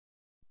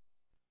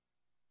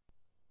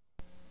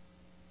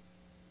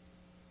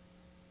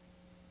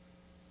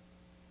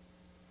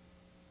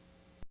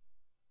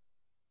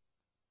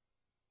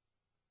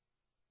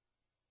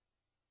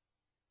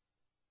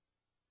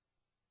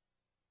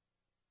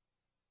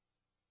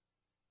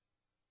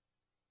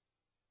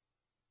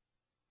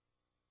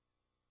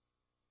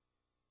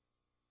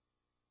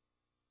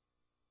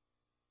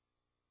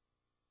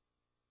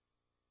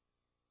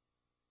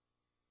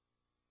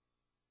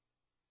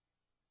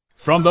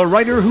From the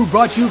writer who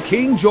brought you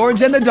King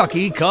George and the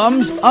Ducky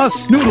comes A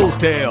Snoodle's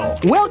Tale.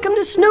 Welcome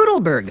to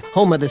Snoodleburg,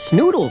 home of the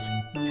Snoodles.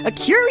 A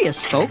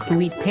curious folk who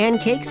eat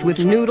pancakes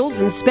with noodles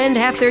and spend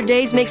half their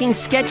days making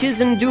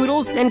sketches and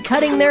doodles and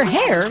cutting their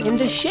hair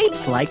into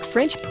shapes like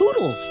French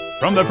poodles.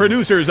 From the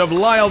producers of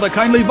Lyle the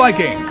Kindly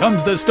Viking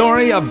comes the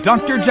story of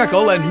Dr.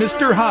 Jekyll and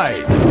Mr.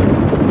 Hyde.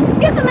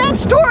 Isn't that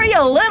story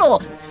a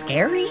little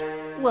scary?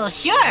 Well,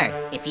 sure,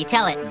 if you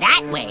tell it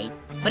that way.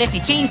 But if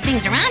you change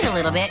things around a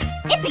little bit,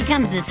 it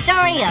becomes the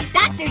story of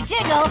Dr.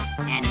 Jiggle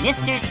and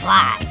Mr.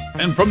 Sly.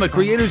 And from the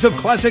creators of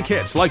classic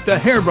hits like the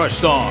Hairbrush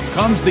song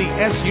comes the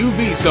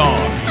SUV song.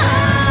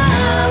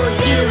 Oh,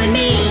 you and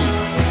me,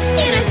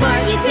 in our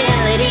sport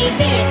utility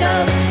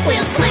vehicles,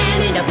 we'll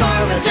slam into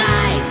four-wheel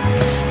drive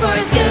for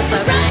a scoop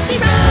of rocky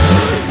road.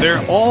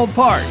 They're all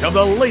part of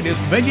the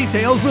latest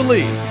VeggieTales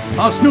release,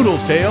 A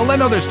Snoodle's Tale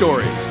and Other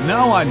Stories,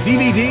 now on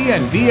DVD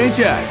and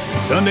VHS.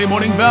 Sunday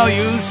morning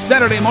values,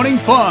 Saturday morning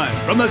fun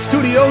from the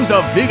studios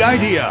of Big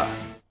Idea.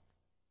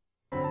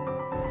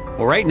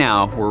 Well, right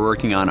now we're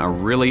working on a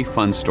really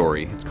fun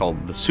story. It's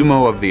called The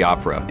Sumo of the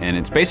Opera, and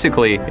it's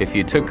basically if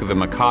you took the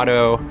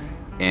Mikado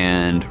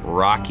and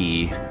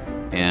Rocky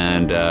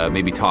and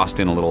maybe tossed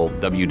in a little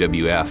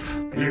WWF.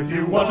 If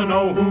you want to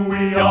know who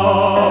we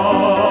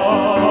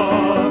are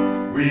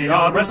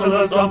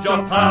wrestlers of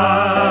Japan.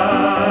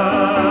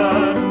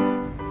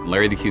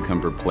 Larry the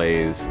Cucumber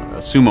plays a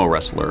sumo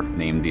wrestler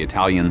named the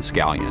Italian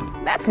Scallion.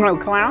 That's no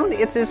clown,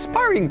 it's his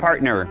sparring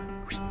partner,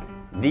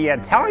 the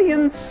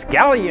Italian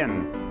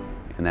Scallion.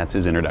 And that's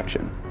his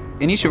introduction.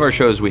 In each of our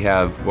shows we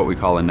have what we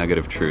call a nugget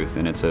of truth,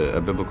 and it's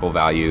a biblical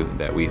value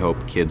that we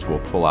hope kids will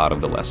pull out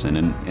of the lesson.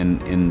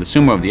 And in the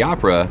Sumo of the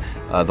Opera,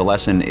 the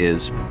lesson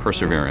is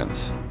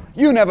perseverance.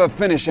 You never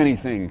finish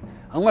anything,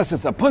 unless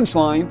it's a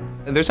punchline.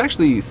 There's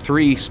actually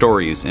 3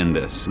 stories in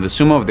this. The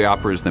Sumo of the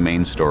Opera is the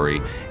main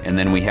story, and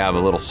then we have a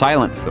little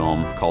silent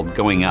film called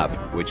Going Up,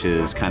 which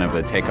is kind of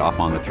a takeoff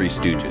on the Three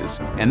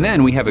Stooges. And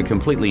then we have a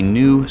completely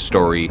new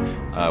story,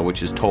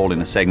 which is told in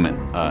a segment,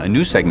 a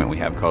new segment we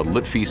have called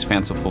Lutfi's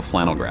Fanciful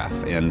Flannel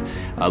Graph. And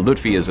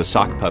Lutfi is a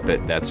sock puppet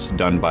that's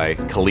done by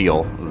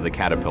Khalil, the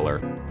caterpillar.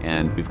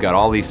 And we've got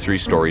all these 3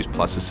 stories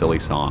plus a silly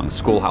song,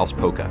 Schoolhouse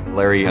Polka.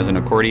 Larry has an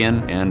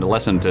accordion and a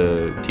lesson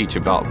to teach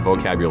about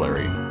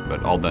vocabulary,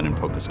 but all done in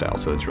polka style,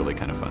 so it's really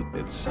kind of fun.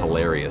 It's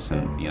hilarious,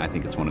 and I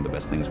think it's one of the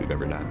best things we've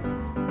ever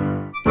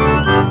done.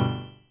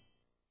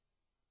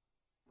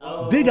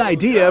 Big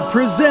Idea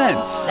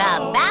presents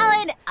The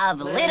Ballad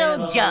of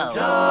Little Joe.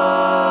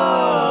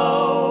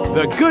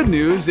 The good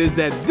news is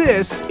that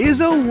this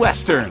is a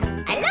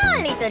Western. Hello,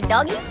 little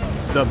doggy.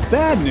 The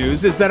bad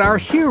news is that our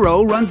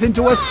hero runs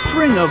into a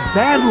string of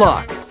bad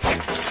luck.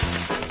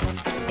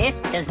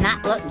 This does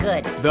not look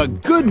good. The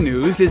good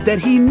news is that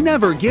he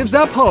never gives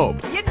up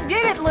hope. You did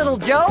it, little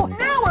Joe.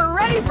 Now we're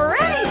ready for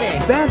anything.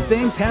 Bad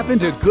things happen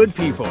to good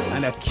people,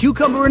 and a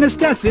cucumber in a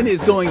Stetson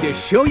is going to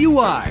show you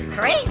why.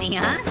 Crazy,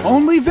 huh?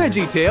 Only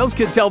VeggieTales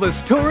can tell the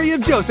story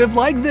of Joseph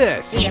like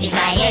this.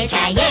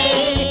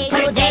 Yippee-ki-yay-ki-yay,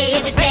 today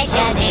is a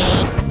special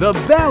day. The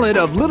Ballad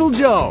of Little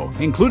Joe,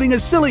 including a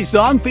silly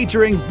song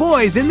featuring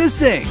boys in the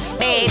sing.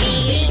 Baby,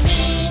 he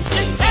needs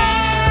to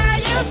tell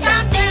you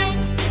something.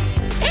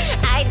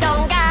 I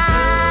don't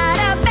got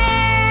a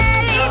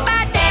belly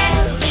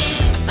button.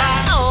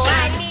 Oh, I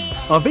need...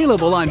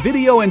 Available on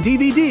video and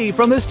DVD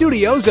from the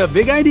studios of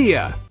Big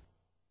Idea.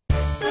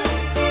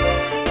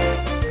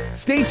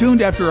 Stay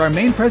tuned after our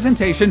main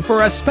presentation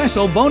for a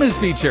special bonus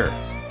feature.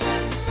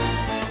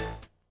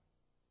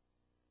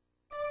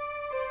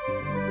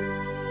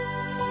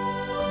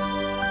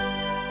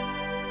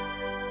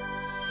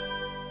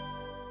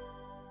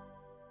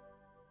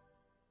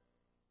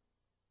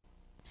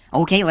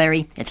 Okay,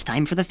 Larry, it's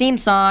time for the theme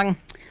song.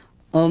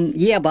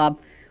 Yeah, Bob.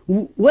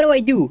 What do I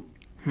do?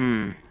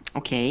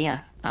 Okay,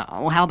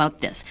 well, how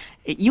about this?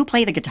 You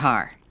play the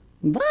guitar.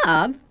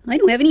 Bob, I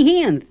don't have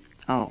any hands.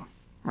 Oh,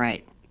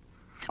 right.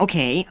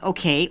 Okay,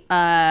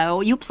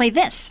 you play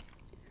this.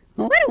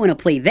 Oh, I don't want to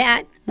play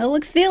that. That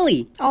looks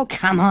silly. Oh,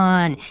 come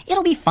on.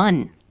 It'll be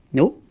fun.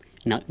 Nope,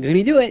 not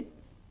gonna do it.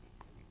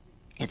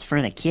 It's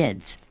for the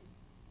kids.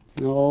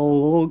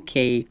 Oh,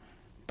 okay.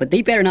 But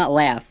they better not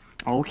laugh.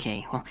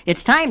 Okay, well,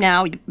 it's time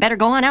now. You better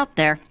go on out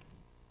there.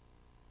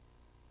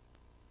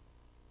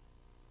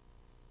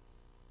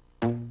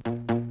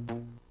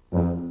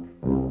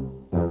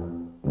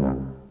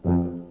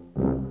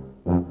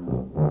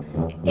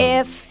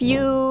 If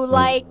you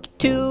like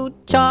to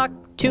talk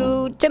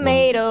to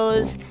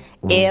tomatoes,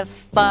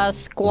 if a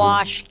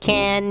squash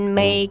can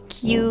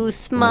make you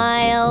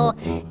smile,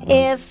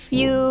 if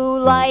you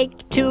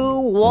like to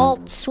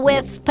waltz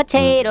with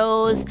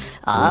potatoes,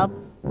 up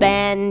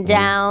and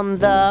down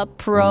the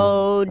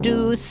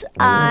produce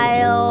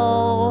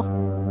aisle,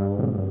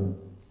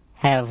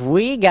 have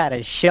we got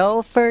a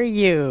show for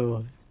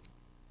you?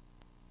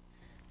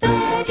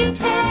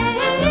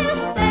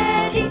 VeggieTales,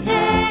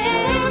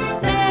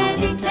 VeggieTales,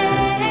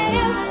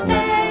 VeggieTales,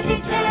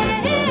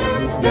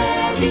 VeggieTales,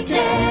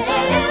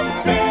 VeggieTales,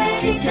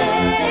 VeggieTales,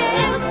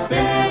 VeggieTales,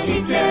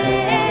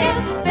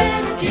 VeggieTales,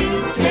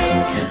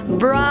 VeggieTales.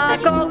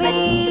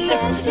 broccoli,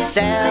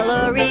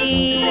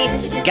 celery,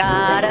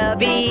 gotta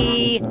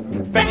be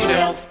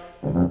VeggieTales.